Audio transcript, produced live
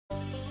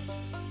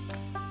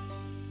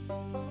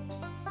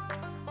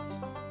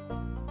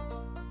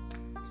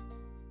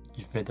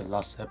with the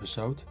last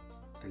episode.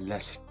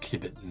 Let's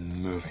keep it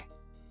moving.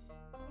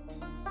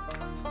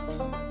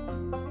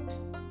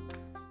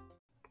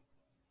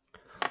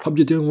 Hope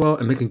you're doing well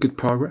and making good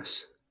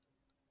progress.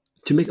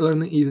 To make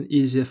learning even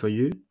easier for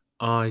you,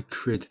 I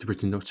created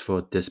written notes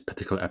for this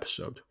particular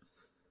episode.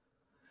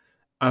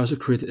 I also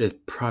created a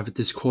private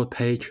Discord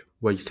page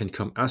where you can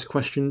come ask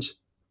questions,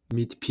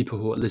 meet people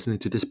who are listening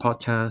to this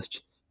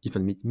podcast,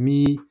 even meet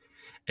me,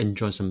 and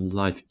join some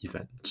live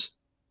events.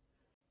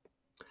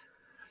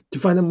 To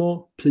find out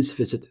more, please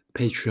visit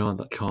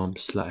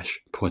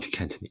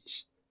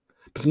patreon.com/poeticcantonese.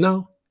 But for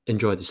now,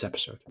 enjoy this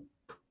episode.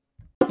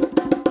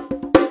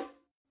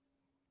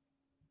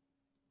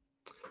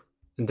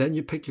 And then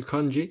you pick your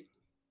kanji.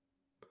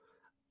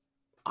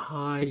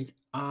 I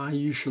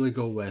usually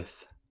go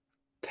with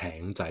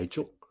艇仔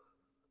粥.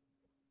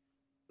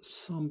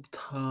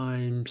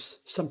 Sometimes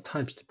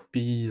the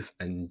beef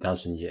and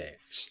 1,000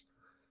 eggs.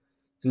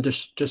 And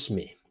just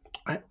me.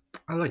 I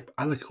like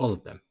all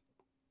of them.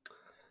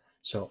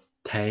 So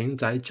艇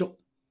仔粥,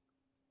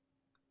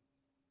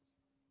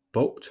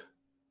 boat,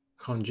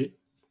 kanji,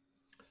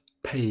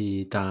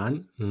 皮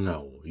蛋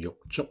牛肉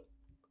粥,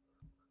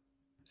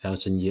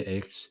 1,000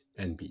 eggs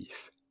and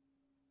beef.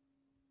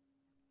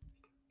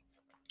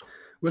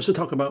 We also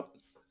talk about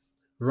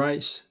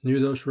rice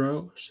noodles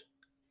rolls,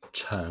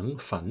 腸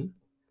粉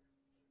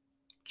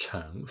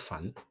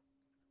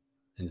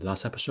in the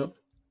last episode.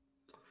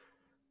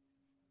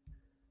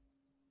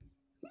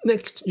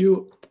 Next,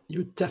 you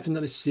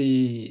definitely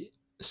see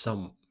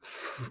some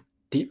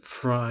deep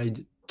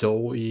fried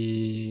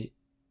doughy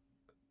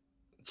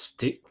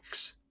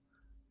sticks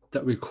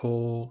that we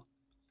call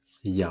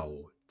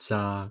油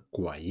炸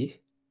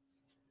鬼.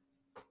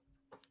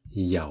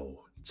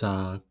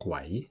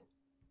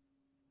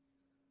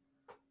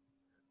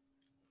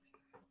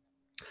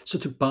 So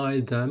to buy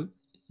them,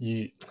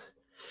 to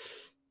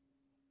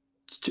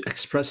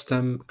express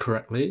them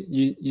correctly,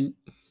 you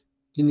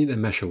need a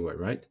measure word,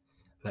 right?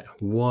 Like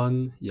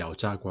 1 油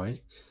炸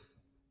鬼.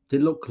 They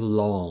look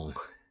long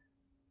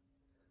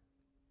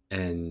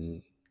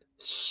and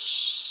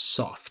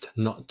soft,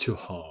 not too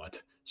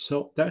hard.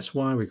 So that's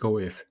why we go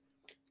with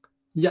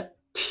一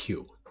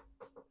條.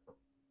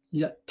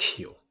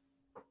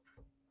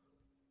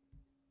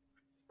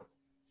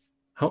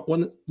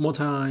 One more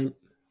time.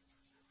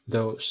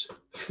 Those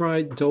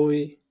fried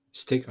doughy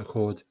sticks are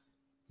called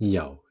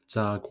油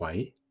炸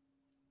鬼.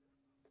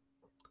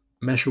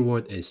 Measure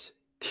word is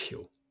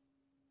條.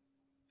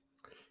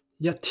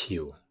 一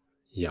條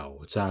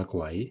油炸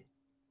鬼,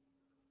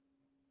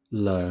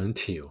 兩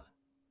條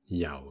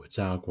油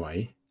炸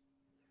鬼.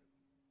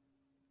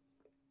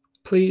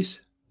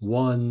 Please,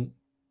 1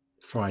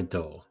 fried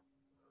dough.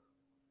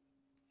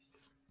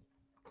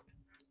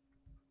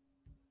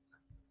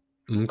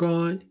 唔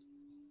該，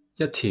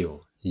一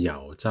條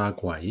油炸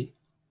鬼.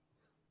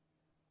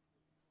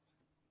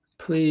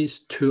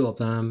 Please, 2 of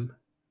them.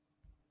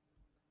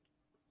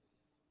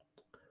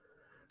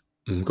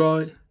 唔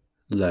該，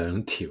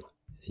兩條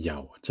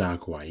油炸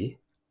鬼.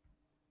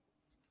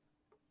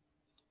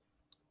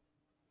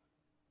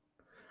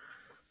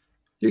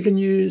 You can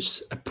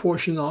use a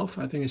portion of,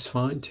 I think it's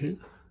fine too.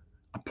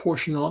 A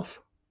portion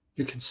of,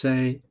 you can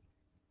say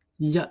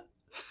一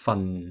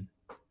份.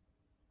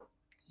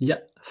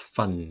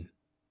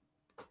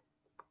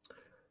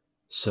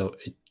 So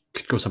it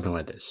could go something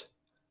like this.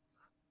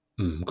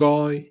 唔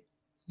該，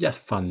一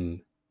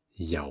份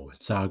油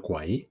炸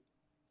鬼.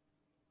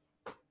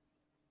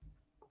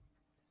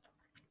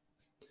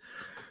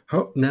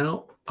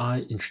 Now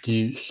I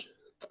introduce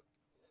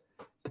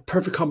the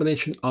perfect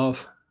combination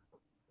of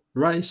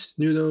rice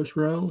noodles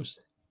rolls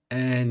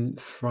and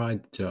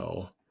fried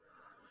dough.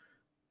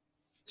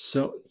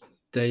 So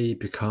they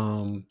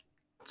become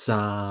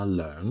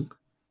JaLeung.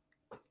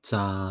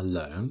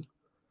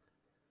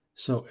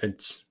 So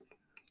it's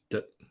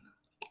the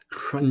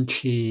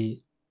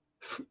crunchy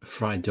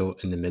fried dough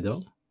in the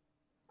middle,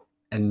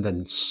 and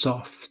then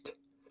soft,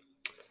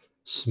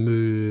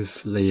 smooth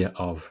layer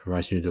of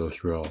rice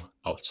noodles roll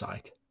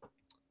outside.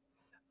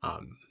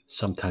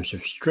 Sometimes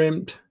with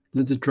shrimp,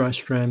 little dry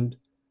shrimp,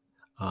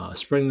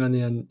 spring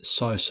onion,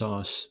 soy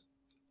sauce.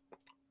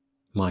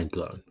 Mind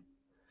blown.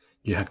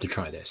 You have to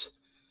try this.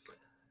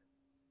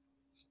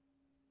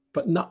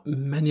 But not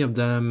many of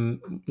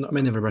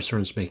the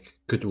restaurants make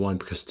good one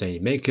because they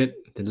make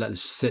it, they let it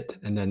sit,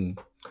 and then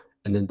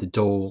the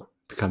dough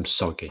becomes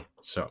soggy.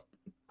 So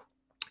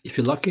if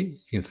you're lucky,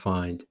 you can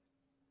find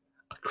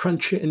a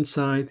crunchy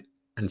inside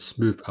and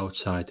smooth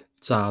outside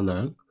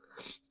JaLeung.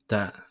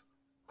 That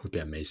would be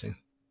amazing.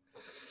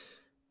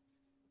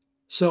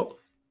 So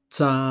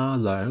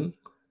JaLeung,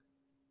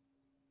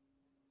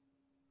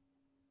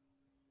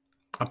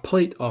 a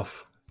plate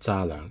of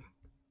JaLeung.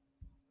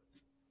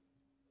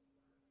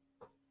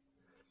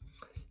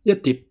 一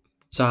碟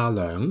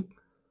JaLeung.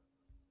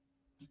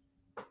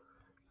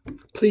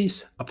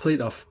 Please, a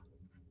plate of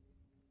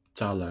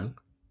JaLeung.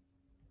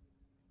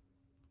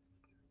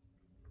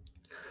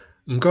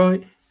 唔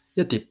該，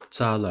一碟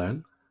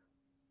JaLeung.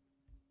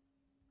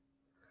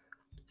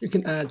 You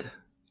can add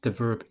the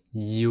verb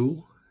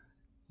要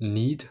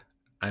need,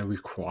 I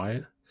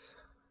require.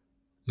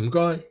 唔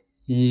該，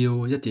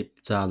要一碟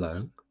炸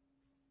兩。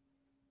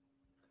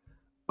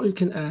Or you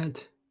can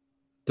add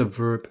the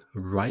verb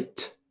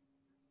write,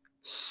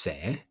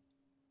 寫.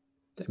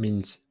 That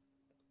means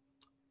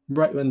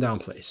write one down,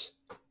 please.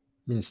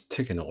 Means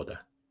take an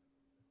order.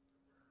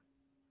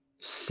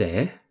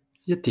 寫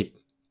一碟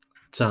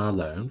炸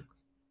兩.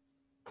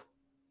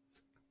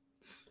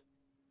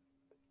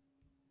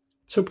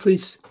 So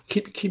please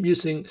keep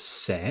using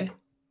寫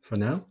for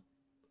now.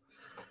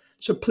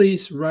 So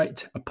please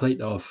write a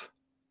plate of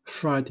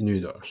fried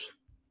noodles.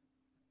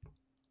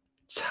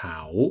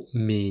 炒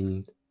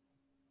麵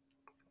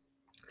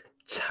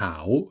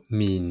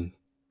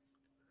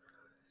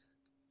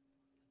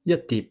一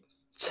碟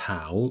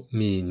炒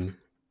麵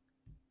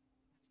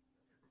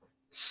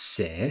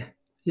寫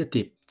一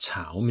碟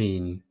炒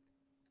麵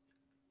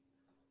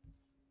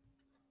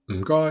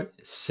唔該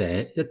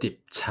寫一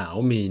碟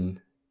炒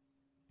麵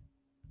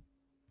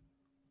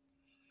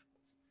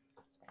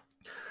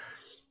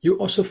You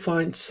also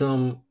find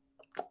some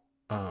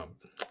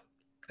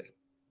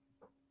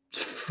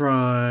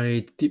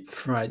deep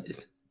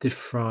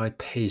fried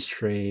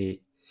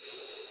pastry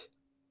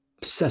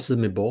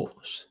sesame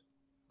balls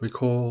we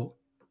call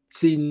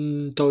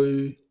煎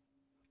堆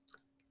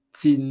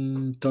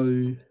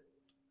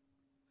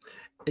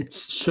It's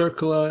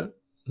circular,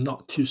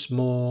 not too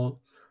small,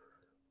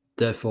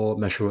 therefore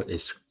measure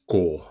is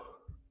個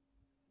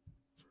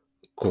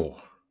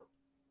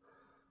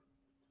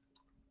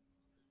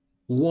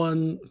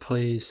One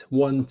please,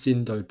 one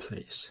煎堆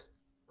please.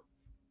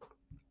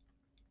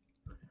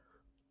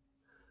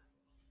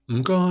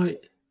 唔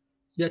該，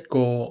一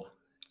個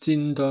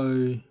煎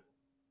堆。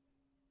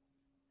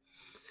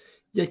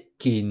一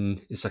件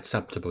is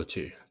acceptable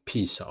too,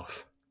 piece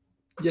of.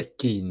 一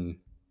件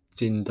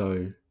煎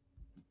堆。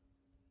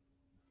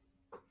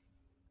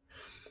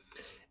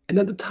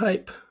Another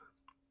type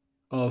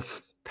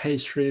of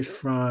pastry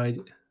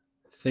fried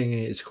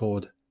thingy is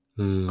called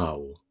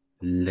牛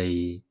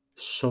脷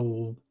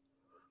酥.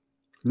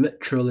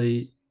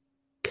 Literally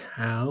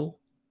cow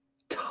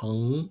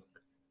tongue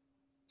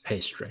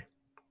pastry.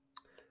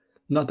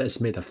 Not that it's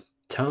made of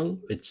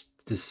tongue, it's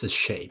this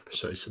shape.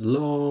 So it's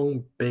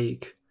long,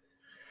 big.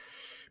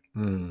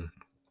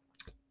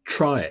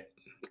 Try it.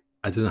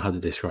 I don't know how to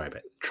describe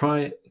it.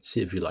 Try it,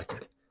 see if you like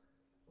it.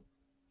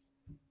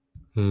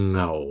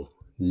 牛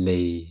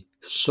脷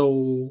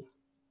酥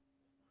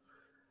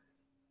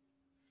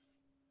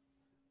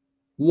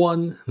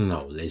One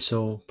牛脷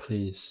酥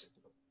please.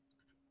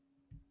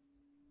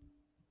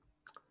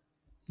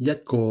 一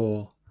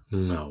個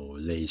牛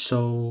脷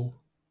酥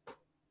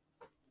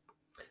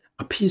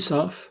A piece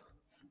of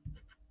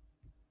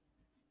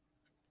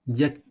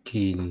一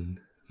件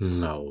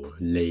牛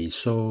脷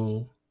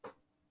酥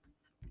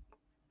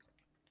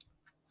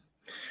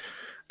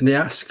And they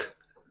ask,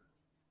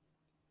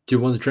 do you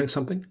want to drink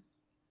something?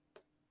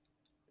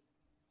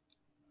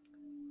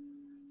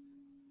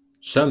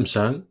 想唔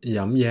想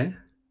飲嘢?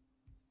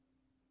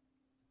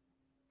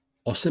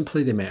 Or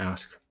simply they may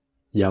ask,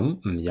 飲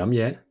唔飲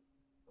嘢?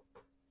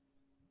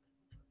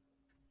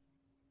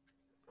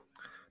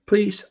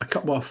 Please, a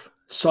cup of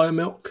soy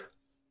milk.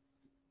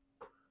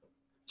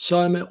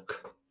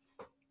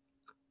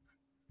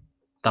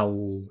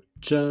 豆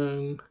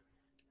漿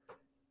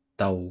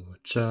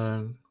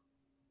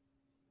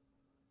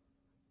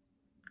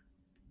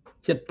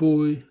一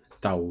杯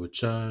豆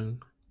漿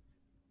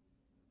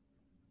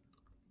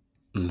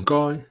唔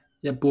該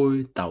一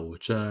杯豆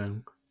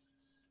漿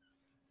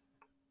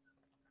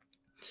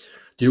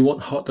Do you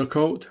want hot or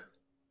cold?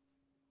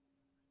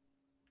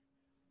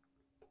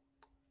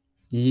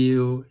 要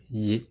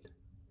熱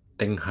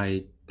定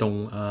係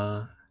凍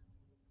啊？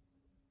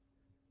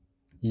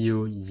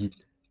要熱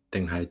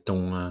定係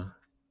凍啊？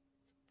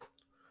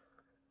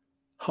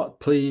 Hot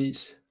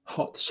please,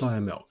 hot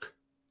soy milk.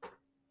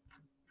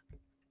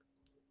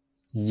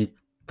 熱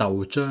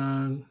豆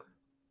漿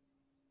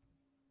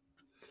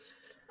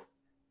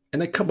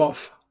And a cup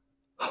of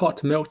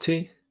hot milk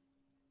tea.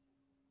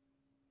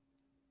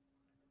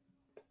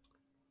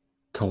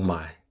 同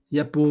埋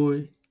一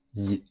杯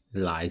熱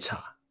奶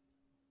茶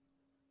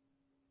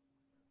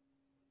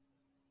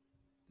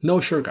No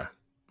sugar.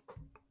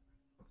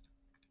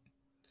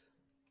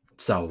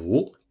 走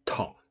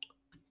糖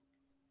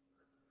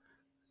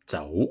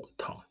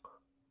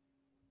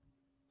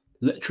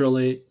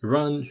Literally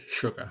run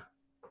sugar.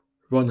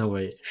 Run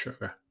away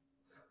sugar.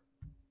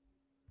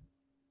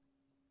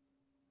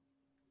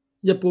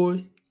 一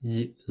杯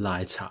熱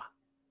奶茶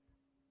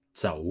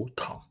走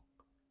糖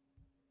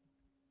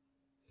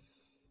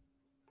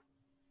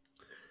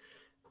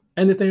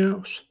Anything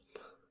else?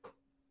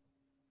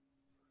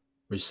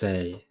 We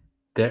say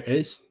there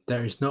is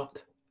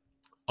not,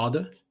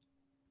 other.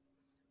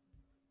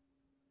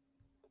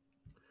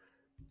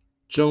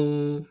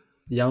 仲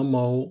有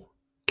冇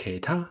其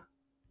他？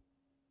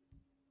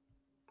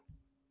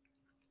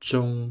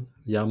仲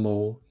有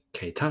冇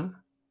其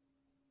他？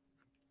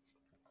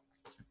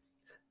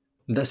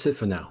 That's it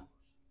for now.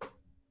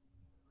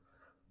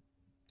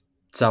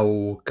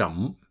 就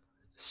咁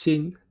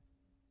先，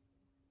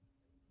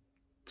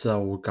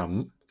就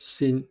咁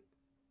先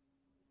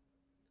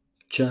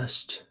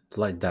just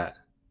like that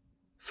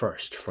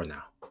first for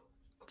now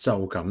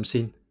就咁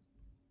先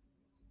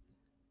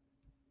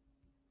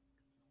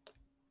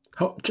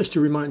好 just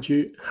to remind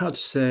you how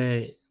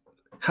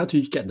do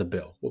you get the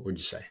bill? What would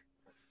you say?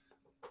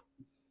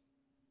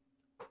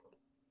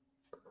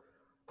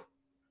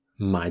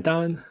 埋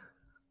單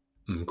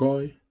唔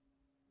該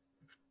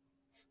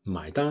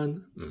埋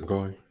單唔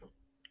該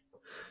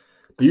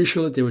But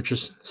usually they would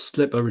just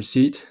slip a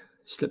receipt,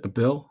 slip a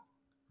bill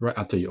right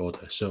after you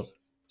order. So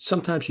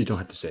sometimes you don't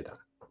have to say that.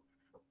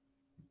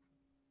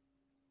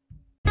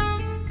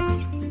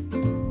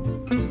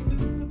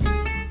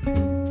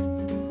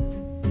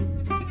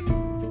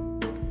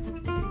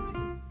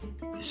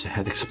 Is your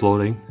head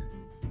exploding?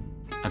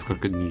 I've got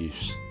good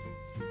news.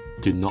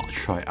 Do not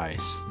try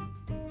ice.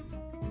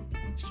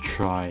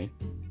 Try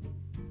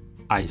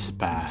ice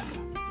bath.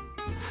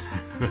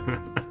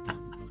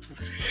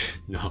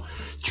 No,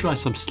 try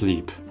some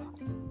sleep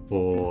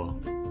or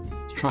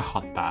try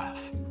hot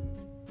bath.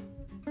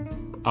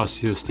 I'll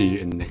see you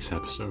in the next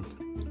episode.